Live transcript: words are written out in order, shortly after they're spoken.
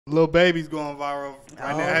Little baby's going viral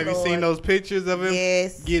right now. Have you seen those pictures of him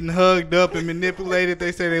getting hugged up and manipulated?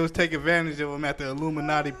 They say they was taking advantage of him at the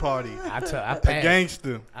Illuminati party. I passed. A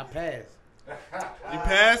gangster. I passed. You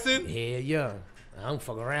passing? Hell yeah. I don't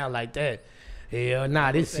fuck around like that. Hell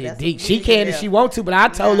nah, this shit deep. She can if she want to, but I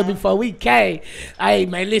told her before we came, hey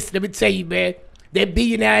man, listen, let me tell you, man. That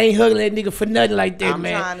billionaire ain't hugging that nigga for nothing like that,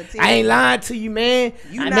 man. I ain't lying to you, man.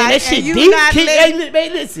 Man, that shit deep. Hey,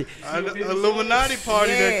 man, listen. Illuminati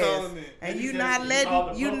party, they calling it. And you not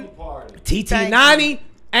letting you. TT90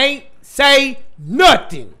 ain't say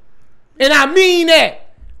nothing, and I mean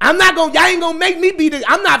that. I'm not gonna. Y'all ain't gonna make me be the.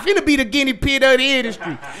 I'm not finna be the guinea pig of the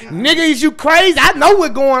industry, nigga. Is you crazy? I know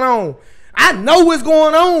what's going on. I know what's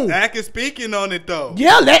going on. Ack is speaking on it though.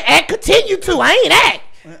 Yeah, let Ack continue to. I ain't Ack.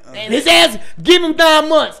 And his ass give him 9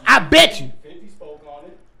 months. I bet you. 50 spoke on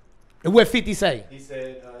it. And what 50 say? He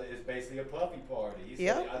said it's basically a puppy party. He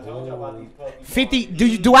said, I told you about these puppy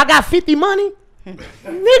 50. Do I got 50 money? Nigga,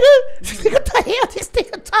 what the hell this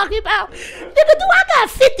nigga talking about? Nigga, do I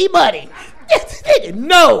got 50 money? Nigga,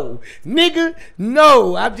 no. Nigga,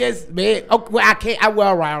 no. I'm just, man. Okay, well, I can't. Well,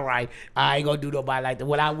 all right. I ain't gonna do nobody like that.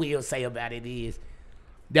 What I will say about it is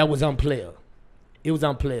that was unplayer. It was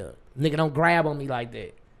unplayer. Nigga, don't grab on me like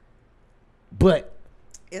that. But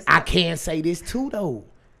I can say this too, though.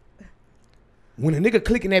 When a nigga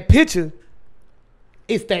clicking that picture,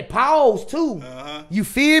 it's that pause, too. You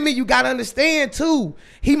feel me? You got to understand, too.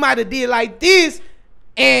 He might have did like this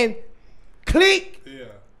and click. Yeah.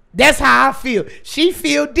 That's how I feel. She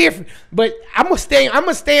feel different. But I'm gonna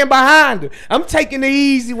stand behind her. I'm taking the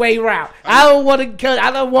easy way route. I don't want to cut.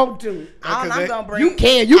 I don't want to. I'm gonna bring you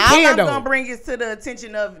can though. I'm gonna bring it to the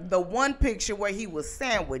attention of the one picture where he was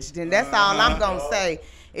sandwiched, and that's all I'm gonna say.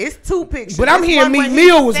 It's 2 pictures. But I'm hearing Meek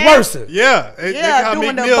Mill was worse. Yeah,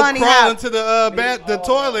 doing the bunny crawling to the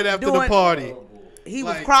toilet after the party. He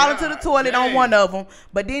was crawling to the toilet on one of them,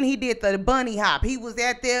 but then he did the bunny hop. He was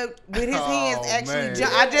out there with his hands actually.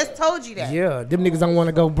 I just told you that. Yeah, them niggas don't want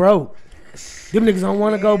to go broke. Them niggas don't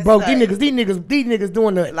want to go broke. These niggas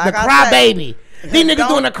doing the cry baby. These niggas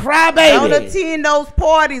doing the cry baby. Don't attend those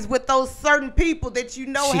parties with those certain people that you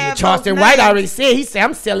know have Charleston White already said. He said,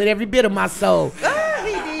 I'm selling every bit of my soul.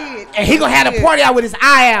 He did. And he gonna have the party out with his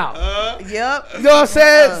eye out. Yep. You know what I'm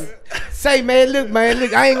saying? Say, man, look,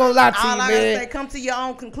 I ain't gonna lie to you, man. All I gotta say, come to your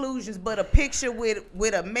own conclusions. But a picture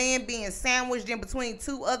with a man being sandwiched in between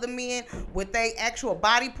 2 other men with their actual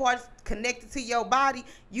body parts connected to your body,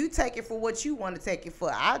 you take it for what you want to take it for.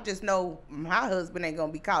 I just know my husband ain't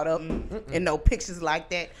gonna be caught up in no pictures like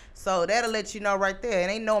that. So that'll let you know right there.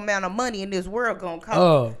 It ain't no amount of money in this world gonna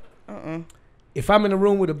cost. If I'm in a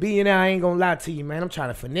room with a billionaire, I ain't gonna lie to you, man. I'm trying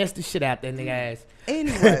to finesse the shit out that nigga ass.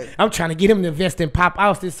 Anyway, I'm trying to get him to invest in pop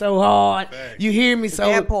Austin so hard. You hear me? So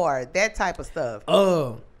that part, that type of stuff.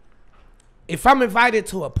 If I'm invited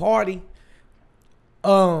to a party,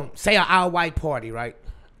 say an all-white party, right?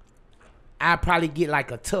 I probably get like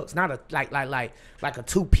a tux, not a like a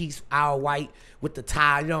 2-piece all white with the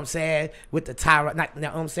tie. You know what I'm saying? With the tie, you know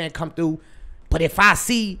what I'm saying? Come through. But if I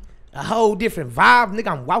see a whole different vibe, nigga,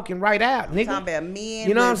 I'm walking right out, nigga. Talking about men.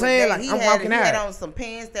 You know what I'm saying? Like, I'm walking out. He had on some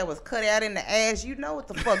pants that was cut out in the ass. You know what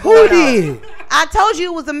the fuck Who did? I told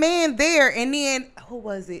you it was a man there, and then, who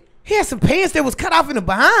was it? He had some pants that was cut off in the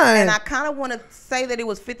behind. And I kind of want to say that it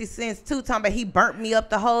was 50 Cent too, talking about he burnt me up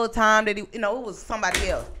the whole time that he, it was somebody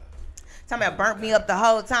else. Talking about burnt me up the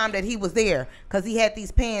whole time that he was there because he had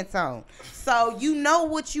these pants on. So you know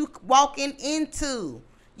what you walking into.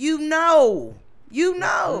 You know.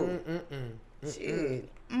 Shit.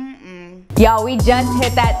 Yo, we just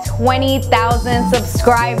hit that 20,000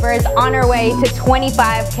 subscribers, on our way to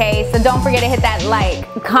 25K. So don't forget to hit that like,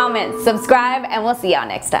 comment, subscribe, and we'll see y'all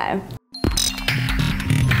next time.